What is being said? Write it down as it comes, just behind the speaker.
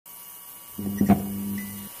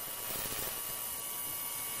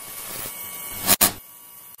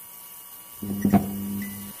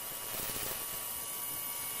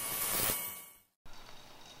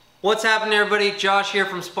What's happening, everybody? Josh here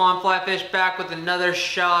from Spawn Fly Fish, back with another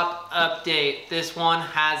shop update. This one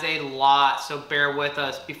has a lot, so bear with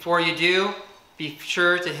us. Before you do, be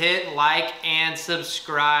sure to hit like and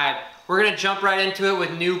subscribe. We're gonna jump right into it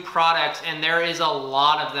with new products, and there is a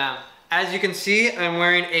lot of them. As you can see, I'm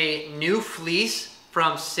wearing a new fleece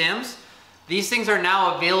from Simms. These things are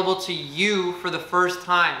now available to you for the first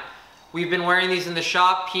time. We've been wearing these in the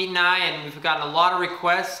shop, Pete and I, and we've gotten a lot of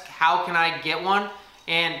requests. How can I get one?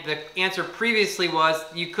 And the answer previously was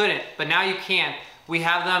you couldn't, but now you can. We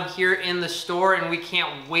have them here in the store, and we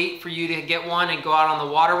can't wait for you to get one and go out on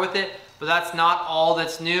the water with it. But that's not all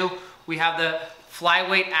that's new. We have the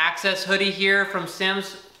Flyweight Access hoodie here from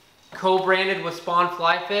Simms, co-branded with Spawn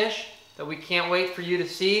Fly Fish, that we can't wait for you to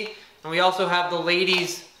see. And we also have the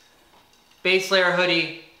ladies base layer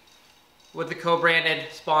hoodie with the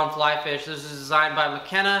co-branded Spawn Fly Fish. This is designed by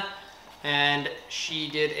McKenna, and she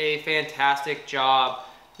did a fantastic job.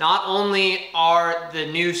 Not only are the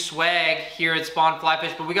new swag here at Spawn Fly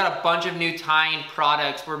Fish, but we got a bunch of new tying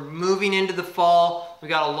products. We're moving into the fall. We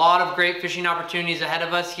got a lot of great fishing opportunities ahead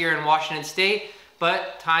of us here in Washington State,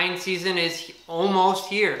 but tying season is almost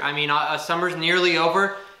here. I mean, summer's nearly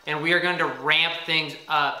over, and we are going to ramp things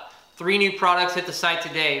up. 3 new products hit the site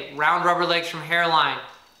today. Round rubber legs from Hairline,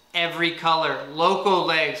 every color. Loco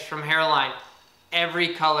legs from Hairline,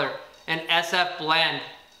 every color. An SF blend,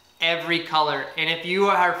 every color. And if you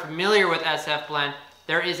are familiar with SF blend,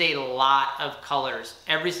 there is a lot of colors.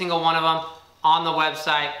 Every single one of them on the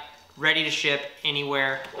website, ready to ship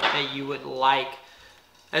anywhere that you would like.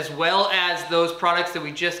 As well as those products that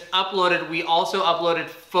we just uploaded, we also uploaded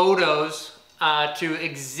photos to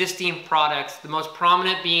existing products. The most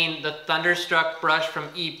prominent being the Thunderstruck brush from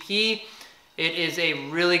EP. It is a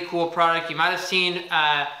really cool product. You might have seen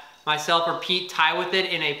myself or Pete tie with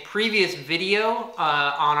it in a previous video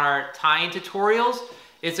on our tying tutorials.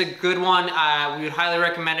 It's a good one. We would highly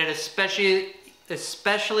recommend it,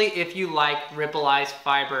 especially if you like ripple-ized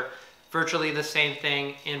fiber. Virtually the same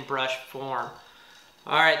thing in brush form.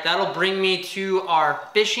 All right, that'll bring me to our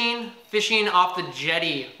fishing. Fishing off the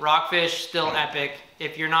jetty. Rockfish, still epic.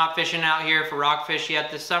 If you're not fishing out here for rockfish yet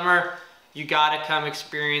this summer, you gotta come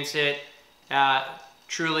experience it.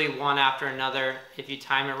 Truly one after another if you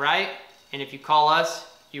time it right, and if you call us,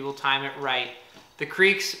 you will time it right. The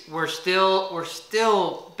creeks, we're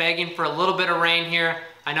still begging for a little bit of rain here.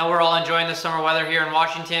 I know we're all enjoying the summer weather here in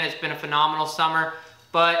Washington. It's been a phenomenal summer,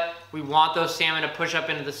 but we want those salmon to push up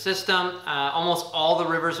into the system. Almost all the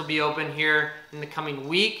rivers will be open here in the coming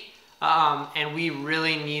week, and we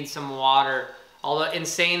really need some water. Although in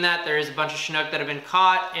saying that, there is a bunch of Chinook that have been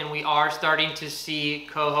caught, and we are starting to see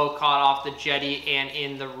coho caught off the jetty and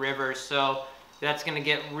in the river. So that's gonna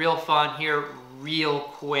get real fun here real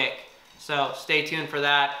quick. So stay tuned for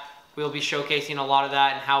that. We'll be showcasing a lot of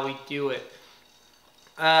that and how we do it.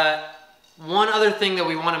 One other thing that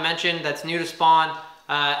we wanna mention that's new to Spawn,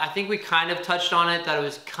 I think we kind of touched on it, that it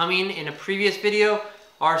was coming in a previous video,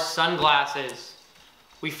 are sunglasses.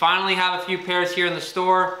 We finally have a few pairs here in the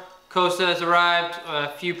store. Costa has arrived, a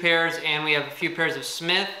few pairs, and we have a few pairs of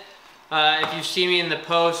Smith. If you see me in the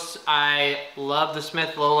posts, I love the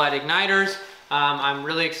Smith low light igniters. I'm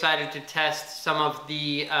really excited to test some of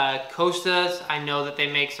the Costas. I know that they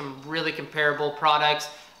make some really comparable products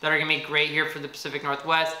that are gonna be great here for the Pacific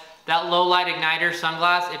Northwest. That low light igniter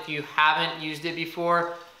sunglass, if you haven't used it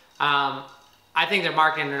before, I think they're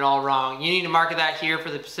marketing it all wrong. You need to market that here for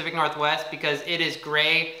the Pacific Northwest because it is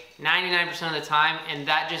gray 99% of the time, and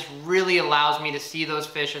that just really allows me to see those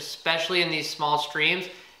fish, especially in these small streams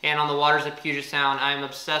and on the waters of Puget Sound. I'm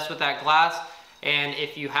obsessed with that glass, and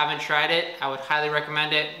if you haven't tried it, I would highly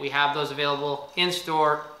recommend it. We have those available in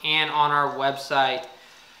store and on our website.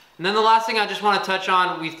 And then the last thing I just want to touch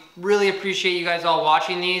on, we really appreciate you guys all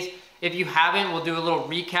watching these. If you haven't, we'll do a little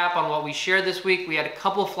recap on what we shared this week. We had a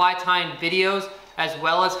couple fly tying videos, as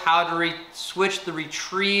well as how to switch the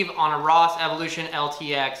retrieve on a Ross Evolution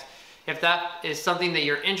LTX. If that is something that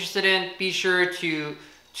you're interested in, be sure to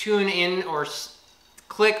tune in or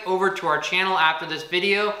click over to our channel after this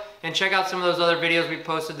video and check out some of those other videos we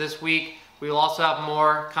posted this week. We will also have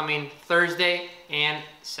more coming Thursday and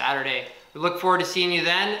Saturday. We look forward to seeing you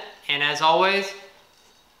then, and as always,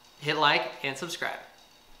 hit like and subscribe.